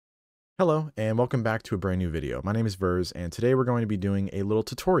Hello and welcome back to a brand new video. My name is Vurze and today we're going to be doing a little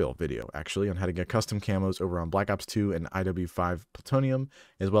tutorial video actually on how to get custom camos over on Black Ops 2 and IW5 Plutonium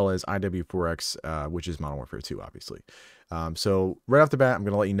as well as IW4X which is Modern Warfare 2 obviously. So right off the bat I'm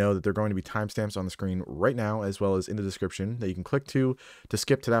going to let you know that there are going to be timestamps on the screen right now as well as in the description that you can click to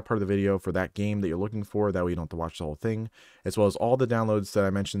skip to that part of the video for that game that you're looking for. That way you don't have to watch the whole thing, as well as all the downloads that I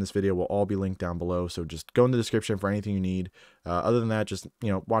mentioned in this video will all be linked down below. So just go in the description for anything you need. Other than that, just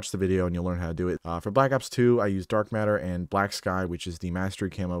watch the video and you'll learn how to do it. For Black Ops 2, I use Dark Matter and Black Sky, which is the mastery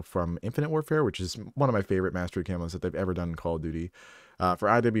camo from Infinite Warfare, which is one of my favorite mastery camos that they've ever done in Call of Duty. For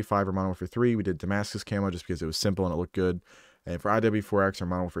IW5 or Modern Warfare 3, we did Damascus camo just because it was simple and it looked good. And for IW4X or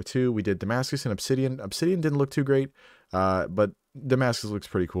Modern Warfare 2, we did Damascus and Obsidian. Obsidian didn't look too great, but Damascus looks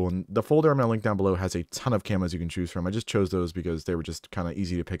pretty cool. And the folder I'm going to link down below has a ton of camos you can choose from. I just chose those because they were just kind of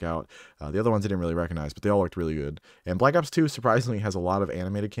easy to pick out. The other ones I didn't really recognize, but they all looked really good. And Black Ops 2, surprisingly, has a lot of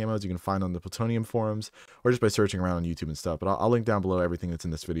animated camos you can find on the Plutonium forums or just by searching around on YouTube and stuff. But I'll link down below everything that's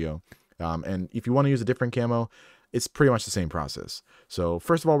in this video. And if you want to use a different camo, it's pretty much the same process. So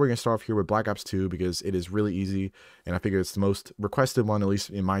first of all, we're going to start off here with Black Ops 2 because it is really easy. And I figure it's the most requested one, at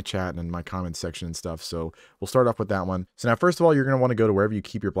least in my chat and in my comments section and stuff. So we'll start off with that one. So now, first of all, you're going to want to go to wherever you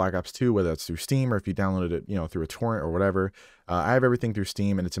keep your Black Ops 2, whether that's through Steam or if you downloaded it, through a torrent or whatever. I have everything through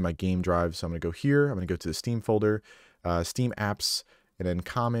Steam and it's in my game drive. So I'm going to go here. I'm going to go to the Steam folder, Steam apps, and then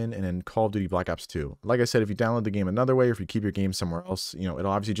Common, and then Call of Duty Black Ops 2. Like I said, if you download the game another way, or if you keep your game somewhere else, it'll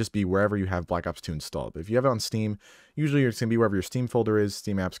obviously just be wherever you have Black Ops 2 installed. But if you have it on Steam, usually it's going to be wherever your Steam folder is,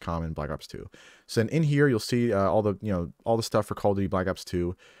 Steam apps, Common, Black Ops 2. So then in here, you'll see all the stuff for Call of Duty Black Ops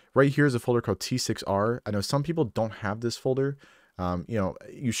 2. Right here is a folder called T6R. I know some people don't have this folder.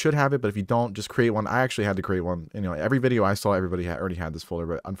 You should have it, but if you don't, just create one. I actually had to create one. Every video I saw, everybody already had this folder,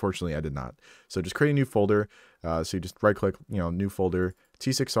 but unfortunately I did not. So just create a new folder. So you just right click, new folder,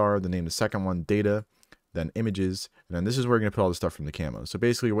 T6R, then name the second one, data, then images, and then this is where you're going to put all the stuff from the camos. So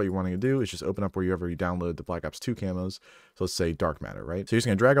basically what you're wanting to do is just open up wherever you download the Black Ops 2 camos. So let's say Dark Matter, right? So you're just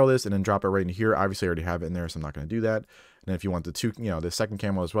going to drag all this and then drop it right into here. Obviously I already have it in there, so I'm not going to do that. And then if you want the second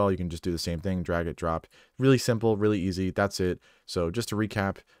camo as well, you can just do the same thing, drag it, drop. Really simple, really easy. That's it. So just to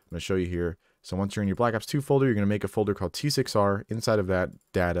recap, I'm going to show you here. So once you're in your Black Ops 2 folder, you're going to make a folder called T6R. Inside of that,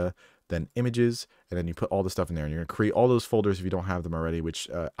 data, then images, and then you put all the stuff in there. And you're going to create all those folders if you don't have them already, which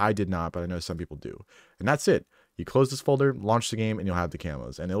I did not, but I know some people do. And that's it. You close this folder, launch the game, and you'll have the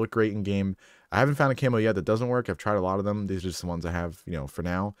camos. And it'll look great in game. I haven't found a camo yet that doesn't work. I've tried a lot of them. These are just the ones I have, for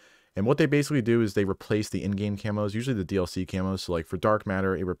now. And what they basically do is they replace the in-game camos, usually the DLC camos. So like for Dark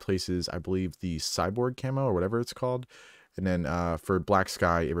Matter, it replaces, I believe, the Cyborg camo or whatever it's called. And then for Black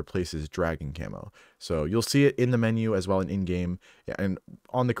Sky, it replaces Dragon camo. So you'll see it in the menu as well and in-game. And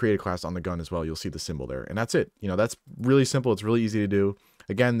on the created class, on the gun as well, you'll see the symbol there. And that's it. That's really simple. It's really easy to do.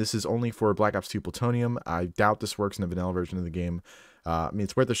 Again, this is only for Black Ops 2 Plutonium. I doubt this works in the vanilla version of the game.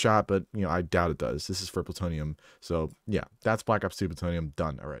 It's worth a shot, but, I doubt it does. This is for Plutonium. So, yeah, that's Black Ops 2 Plutonium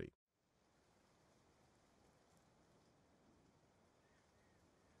done already.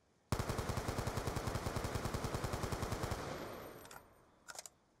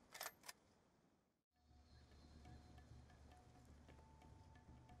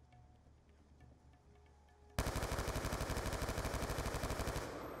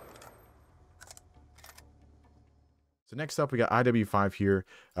 So next up, we got IW5 here.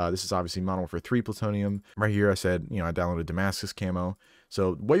 This is obviously Modern Warfare 3 Plutonium. Right here, I said, I downloaded Damascus camo.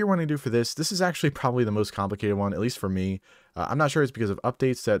 So what you're wanting to do for this is actually probably the most complicated one, at least for me. I'm not sure it's because of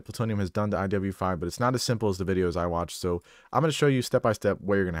updates that Plutonium has done to IW5, but it's not as simple as the videos I watched. So I'm going to show you step by step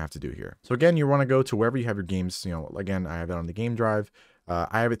what you're going to have to do here. So again, you want to go to wherever you have your games. Again, I have that on the game drive.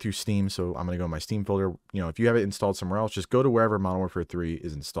 I have it through Steam, so I'm going to go in my Steam folder. If you have it installed somewhere else, just go to wherever Modern Warfare 3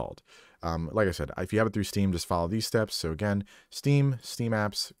 is installed. Like I said, if you have it through Steam, just follow these steps. So again, Steam, Steam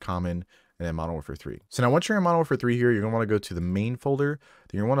apps, Common, and then Modern Warfare 3. So now once you're in Modern Warfare 3 here, you're going to want to go to the main folder.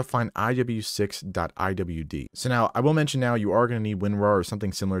 Then you're going to want to find IW6.IWD. So now I will mention now you are going to need WinRAR or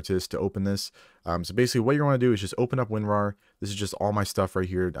something similar to this to open this. So basically what you're going to do is just open up WinRAR. This is just all my stuff right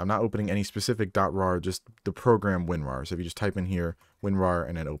here. I'm not opening any specific .rar, just the program WinRAR. So if you just type in here WinRAR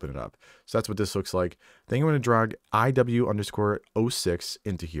and then open it up. So that's what this looks like. Then you're going to drag IW_06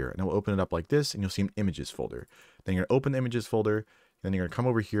 into here and it will open it up like this and you'll see an images folder. Then you're going to open the images folder. Then you're going to come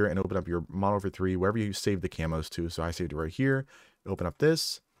over here and open up your Modern Warfare 3, wherever you save the camos to. So I saved it right here. Open up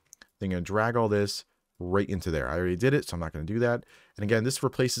this. Then you're going to drag all this, right into there. I already did it, so I'm not going to do that. And again, this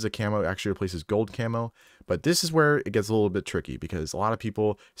replaces a camo, actually replaces gold camo, but this is where it gets a little bit tricky because a lot of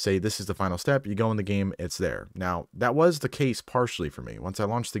people say this is the final step. You go in the game, it's there. Now, that was the case partially for me. Once I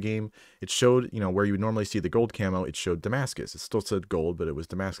launched the game, it showed, you know, where you would normally see the gold camo, it showed Damascus. It still said gold, but it was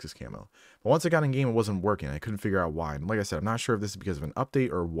Damascus camo. But once I got in game, it wasn't working. I couldn't figure out why. And like I said, I'm not sure if this is because of an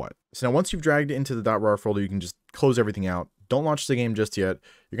update or what. So now once you've dragged it into the .rar folder, you can just close everything out. Don't launch the game just yet.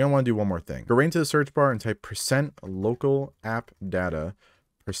 You're going to want to do one more thing. Go right into the search bar and type %local app data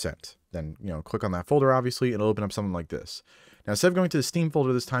 %. Then, you know, click on that folder, obviously, it'll open up something like this. Now, instead of going to the Steam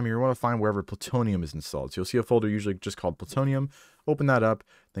folder this time, you want to find wherever Plutonium is installed. So you'll see a folder usually just called Plutonium. Open that up,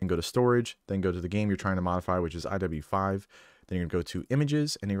 then go to storage, then go to the game you're trying to modify, which is IW5. Then you're going to go to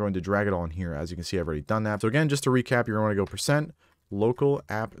images, and you're going to drag it all in here. As you can see, I've already done that. So again, just to recap, you're going to go %local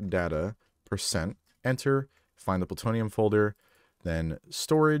app data %, enter, find the Plutonium folder, then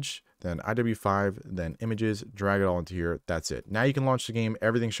storage, then IW5, then images, drag it all into here. That's it. Now you can launch the game.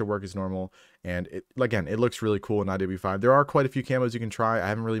 Everything should work as normal. And again, it looks really cool in IW5. There are quite a few camos you can try. I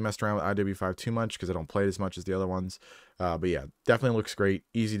haven't really messed around with IW5 too much because I don't play it as much as the other ones. But yeah, definitely looks great.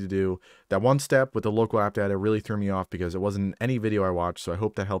 Easy to do. That one step with the local app data really threw me off because it wasn't any video I watched. So I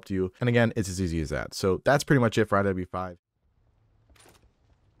hope that helped you. And again, it's as easy as that. So that's pretty much it for IW5.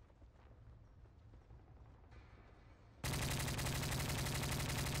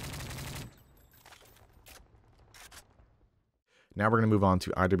 Now we're going to move on to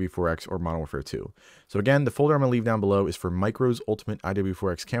IW4X or Modern Warfare 2. So again, the folder I'm going to leave down below is for Micro's Ultimate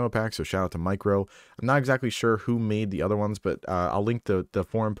IW4X Camo Pack, so shout out to Micro. I'm not exactly sure who made the other ones, but I'll link the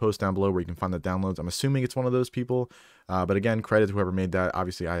forum post down below where you can find the downloads. I'm assuming it's one of those people, but again, credit to whoever made that.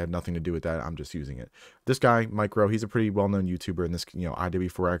 Obviously, I had nothing to do with that. I'm just using it. This guy, Micro, he's a pretty well-known YouTuber in this, you know,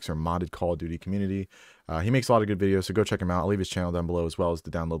 IW4X or modded Call of Duty community. He makes a lot of good videos, so go check him out. I'll leave his channel down below as well as the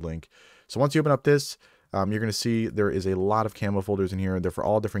download link. So once you open up this, you're going to see there is a lot of camo folders in here. They're for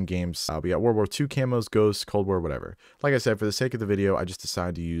all different games. We got World War II camos, Ghosts, Cold War, whatever. Like I said, for the sake of the video, I just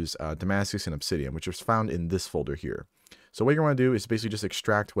decided to use Damascus and Obsidian, which is found in this folder here. So what you're going to do is basically just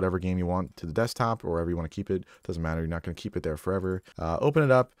extract whatever game you want to the desktop or wherever you want to keep it. Doesn't matter. You're not going to keep it there forever. Open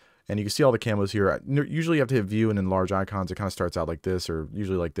it up. And you can see all the camos here. Usually you have to hit view and then large icons. It kind of starts out like this or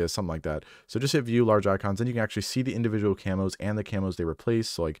usually like this, something like that. So just hit view, large icons, then you can actually see the individual camos and the camos they replace.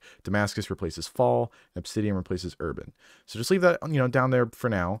 So like Damascus replaces Fall, Obsidian replaces Urban. So just leave that, you know, down there for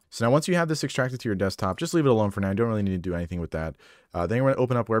now. So now once you have this extracted to your desktop, just leave it alone for now. You don't really need to do anything with that. Then you're going to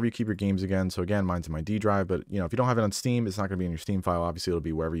open up wherever you keep your games again. So again, mine's in my D drive, but you know, if you don't have it on Steam, it's not going to be in your Steam file. Obviously it'll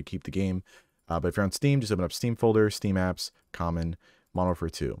be wherever you keep the game. But if you're on Steam, just open up Steam folder, Steam apps, common, Modern Warfare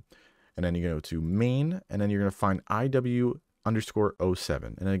 2. And then you go to main, and then you're going to find IW_07.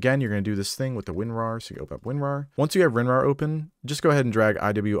 And then again, you're going to do this thing with the WinRAR. So you open up WinRAR. Once you have WinRAR open, just go ahead and drag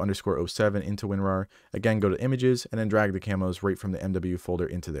IW_07 into WinRAR. Again, go to images and then drag the camos right from the MW folder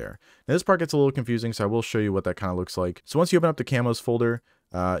into there. Now this part gets a little confusing, so I will show you what that kind of looks like. So once you open up the camos folder,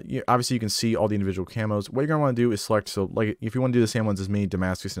 obviously you can see all the individual camos. What you're going to want to do is select, so like if you want to do the same ones as me,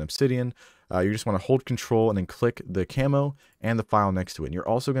 Damascus and Obsidian, you just want to hold control and then click the camo and the file next to it. And you're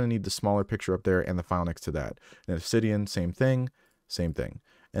also going to need the smaller picture up there and the file next to that. And Obsidian, same thing, same thing.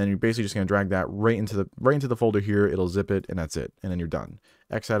 And then you're basically just going to drag that right into the folder here. It'll zip it and that's it. And then you're done.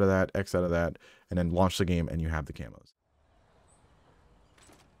 X out of that, and then launch the game and you have the camos.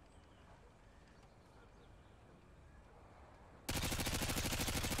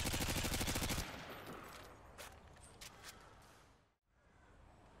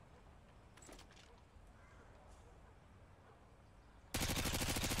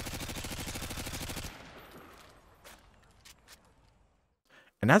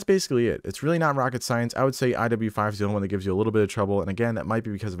 And that's basically it. It's really not rocket science. I would say IW5 is the only one that gives you a little bit of trouble. And again, that might be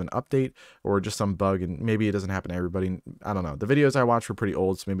because of an update or just some bug. And maybe it doesn't happen to everybody. I don't know. The videos I watched were pretty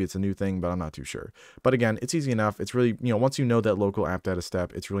old, so maybe it's a new thing, but I'm not too sure. But again, it's easy enough. It's really, you know, once you know that local app data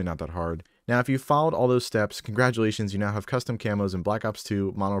step, it's really not that hard. Now, if you followed all those steps, congratulations. You now have custom camos in Black Ops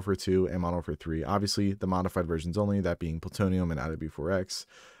 2, Modern Warfare 2, and Modern Warfare 3. Obviously, the modified versions only, that being Plutonium and IW4X.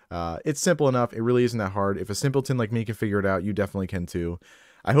 It's simple enough. It really isn't that hard. If a simpleton like me can figure it out, you definitely can too.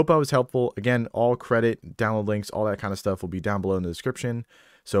 I hope I was helpful. Again, all credit, download links, all that kind of stuff will be down below in the description.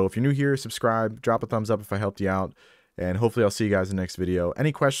 So if you're new here, subscribe, drop a thumbs up if I helped you out, and hopefully I'll see you guys in the next video.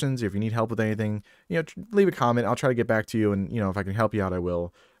 Any questions, if you need help with anything, you know, leave a comment. I'll try to get back to you, and you know, if I can help you out, I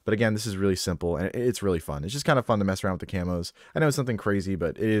will. But again, this is really simple and it's really fun. It's just kind of fun to mess around with the camos. I know it's something crazy,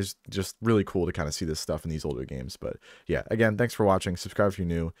 but it is just really cool to kind of see this stuff in these older games. But yeah, again, thanks for watching. Subscribe if you're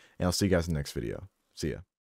new, and I'll see you guys in the next video. See ya.